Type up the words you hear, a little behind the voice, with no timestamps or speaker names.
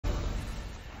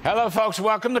Hello, folks.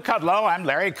 Welcome to Kudlow. I'm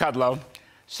Larry Kudlow.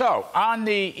 So, on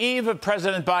the eve of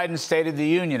President Biden's State of the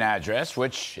Union address,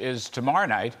 which is tomorrow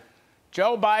night,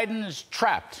 Joe Biden is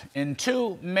trapped in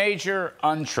two major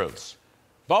untruths.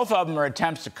 Both of them are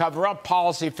attempts to cover up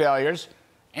policy failures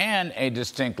and a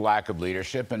distinct lack of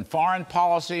leadership in foreign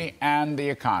policy and the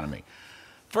economy.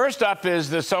 First up is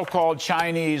the so-called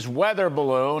Chinese weather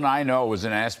balloon. I know it was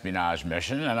an espionage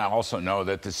mission, and I also know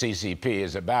that the CCP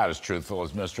is about as truthful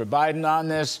as Mr. Biden on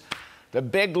this. The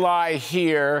big lie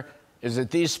here is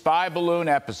that these spy balloon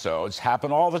episodes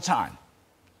happen all the time.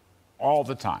 All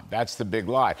the time. That's the big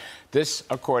lie. This,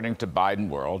 according to Biden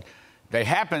World, they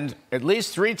happened at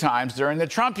least 3 times during the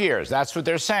Trump years. That's what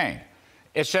they're saying.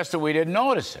 It's just that we didn't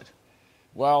notice it.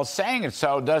 Well, saying it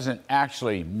so doesn't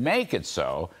actually make it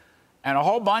so. And a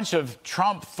whole bunch of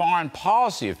Trump foreign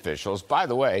policy officials, by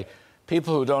the way,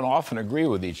 people who don't often agree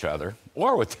with each other,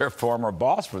 or with their former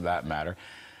boss for that matter.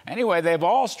 Anyway, they've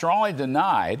all strongly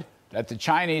denied that the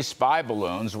Chinese spy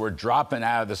balloons were dropping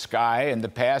out of the sky in the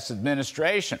past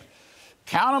administration.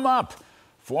 Count them up.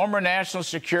 Former National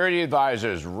Security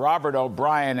Advisors Robert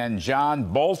O'Brien and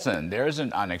John Bolton. There's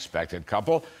an unexpected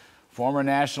couple. Former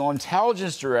National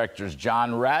Intelligence Directors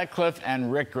John Ratcliffe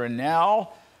and Rick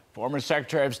Grinnell. Former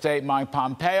Secretary of State Mike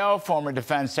Pompeo, former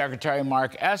Defense Secretary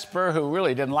Mark Esper, who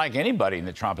really didn't like anybody in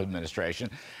the Trump administration,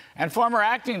 and former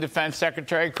Acting Defense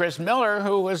Secretary Chris Miller,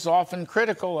 who was often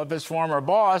critical of his former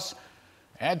boss.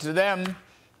 Add to them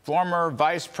former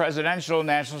Vice Presidential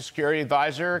National Security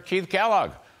Advisor Keith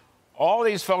Kellogg. All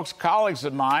these folks, colleagues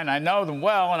of mine, I know them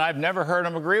well, and I've never heard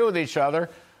them agree with each other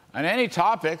on any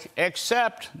topic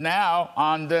except now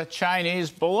on the Chinese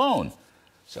balloon.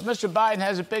 So Mr. Biden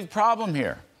has a big problem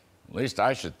here. At least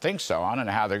I should think so. I don't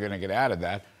know how they're going to get out of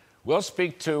that. We'll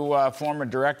speak to former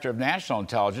Director of National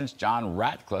Intelligence, John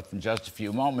Ratcliffe, in just a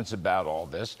few moments about all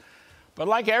this. But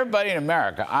like everybody in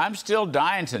America, I'm still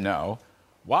dying to know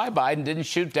why Biden didn't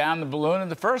shoot down the balloon in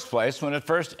the first place when it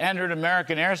first entered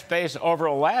American airspace over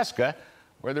Alaska,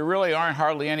 where there really aren't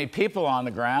hardly any people on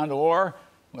the ground, or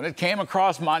when it came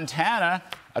across Montana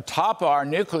atop our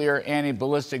nuclear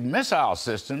anti-ballistic missile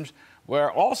systems,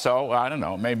 where also, I don't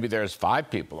know, maybe there's 5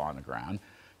 people on the ground.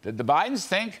 Did the Bidens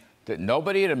think that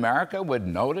nobody in America would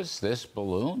notice this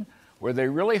balloon? Were they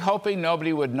really hoping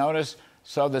nobody would notice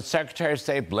so that Secretary of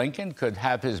State Blinken could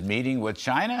have his meeting with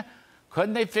China?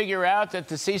 Couldn't they figure out that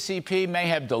the CCP may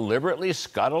have deliberately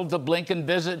scuttled the Blinken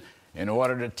visit in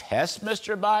order to test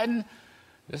Mr. Biden?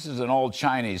 This is an old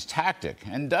Chinese tactic.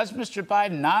 And does Mr.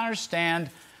 Biden not understand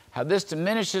how this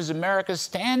diminishes America's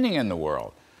standing in the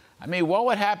world? I mean, what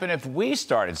would happen if we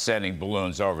started sending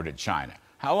balloons over to China?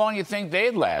 How long do you think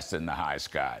they'd last in the high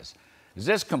skies? Is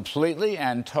this completely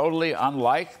and totally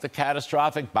unlike the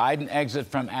catastrophic Biden exit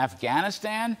from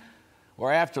Afghanistan,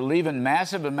 where after leaving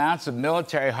massive amounts of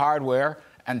military hardware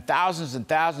and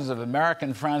thousands of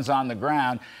American friends on the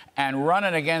ground and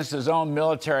running against his own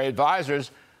military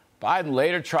advisors, Biden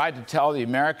later tried to tell the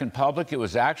American public it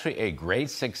was actually a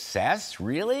great success?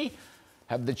 Really?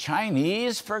 Have the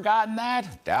Chinese forgotten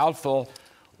that? Doubtful.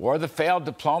 Or the failed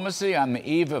diplomacy on the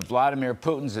eve of Vladimir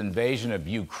Putin's invasion of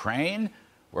Ukraine,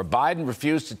 where Biden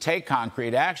refused to take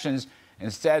concrete actions,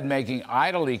 instead making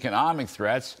idle economic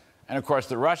threats. And, of course,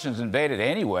 the Russians invaded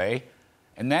anyway.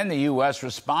 And then the U.S.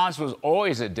 response was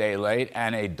always a day late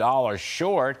and a dollar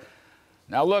short.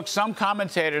 Now, look, some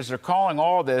commentators are calling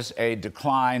all this a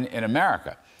decline in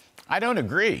America. I don't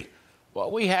agree.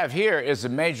 What we have here is a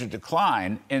major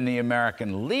decline in the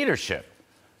American leadership.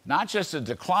 Not just a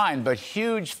decline, but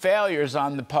huge failures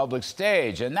on the public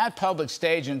stage. And that public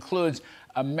stage includes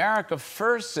America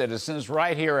First citizens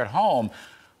right here at home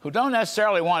who don't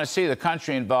necessarily want to see the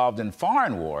country involved in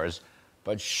foreign wars,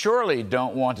 but surely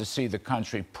don't want to see the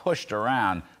country pushed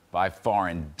around by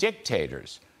foreign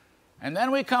dictators. And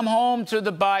then we come home to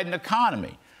the Biden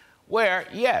economy, where,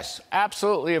 yes,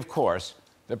 absolutely, of course,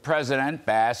 the president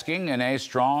basking in a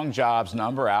strong jobs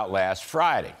number out last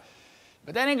Friday.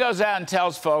 But then he goes out and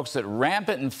tells folks that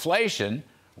rampant inflation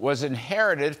was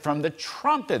inherited from the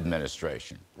Trump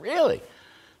administration. Really?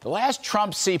 The last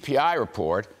Trump CPI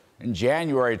report in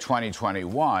January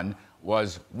 2021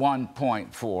 was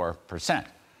 1.4%.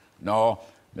 No,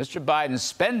 Mr. Biden's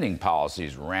spending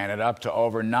policies ran it up to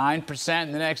over 9%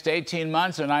 in the next 18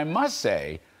 months. And I must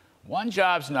say, one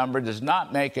jobs number does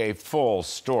not make a full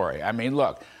story. I mean,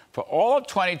 look, for all of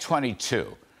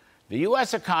 2022, the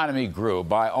U.S. economy grew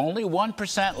by only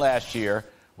 1% last year,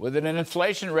 with an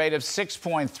inflation rate of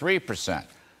 6.3%.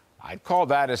 I'd call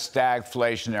that a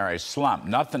stagflationary slump,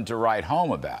 nothing to write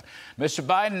home about. Mr.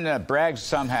 Biden brags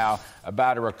somehow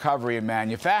about a recovery in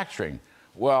manufacturing.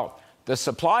 Well, The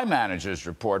supply manager's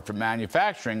report for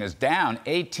manufacturing is down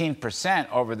 18%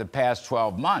 over the past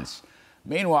 12 months.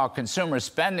 Meanwhile, consumer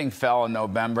spending fell in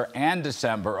November and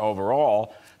December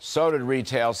overall. So did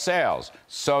retail sales,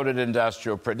 so did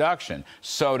industrial production,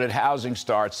 so did housing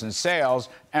starts and sales,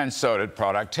 and so did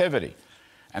productivity.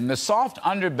 And the soft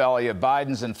underbelly of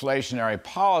Biden's inflationary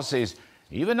policies,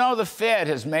 even though the Fed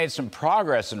has made some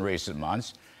progress in recent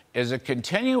months, is a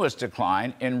continuous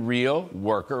decline in real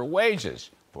worker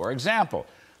wages. For example,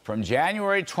 from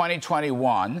January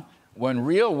 2021, when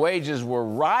real wages were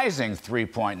rising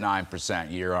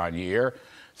 3.9% year on year,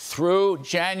 through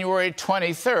January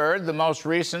 23rd, the most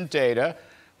recent data,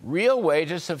 real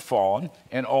wages have fallen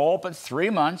in all but 3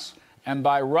 months and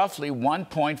by roughly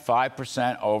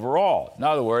 1.5% overall. In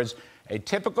other words, a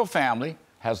typical family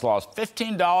has lost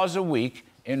 $15 a week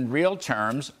in real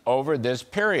terms over this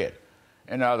period.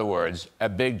 In other words, a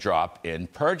big drop in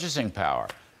purchasing power.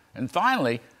 And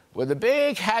finally, with a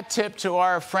big hat tip to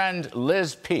our friend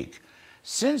Liz Peek,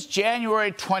 since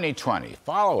January 2020,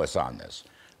 follow us on this,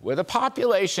 with a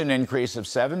population increase of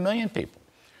 7 million people,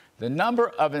 the number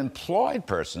of employed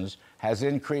persons has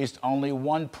increased only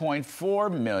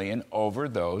 1.4 million over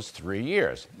those 3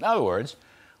 years. In other words,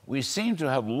 we seem to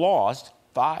have lost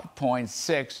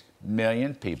 5.6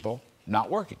 million people not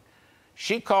working.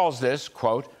 She calls this,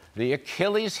 quote, the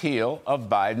Achilles heel of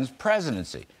Biden's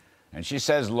presidency. And she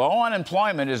says low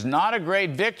unemployment is not a great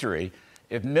victory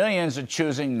if millions are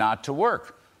choosing not to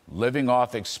work, living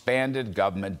off expanded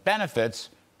government benefits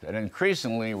that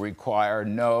increasingly require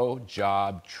no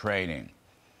job training.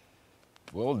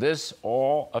 Will this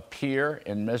all appear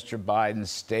in Mr.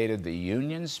 Biden's State of the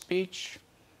Union speech?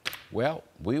 Well,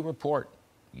 we report.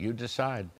 You decide.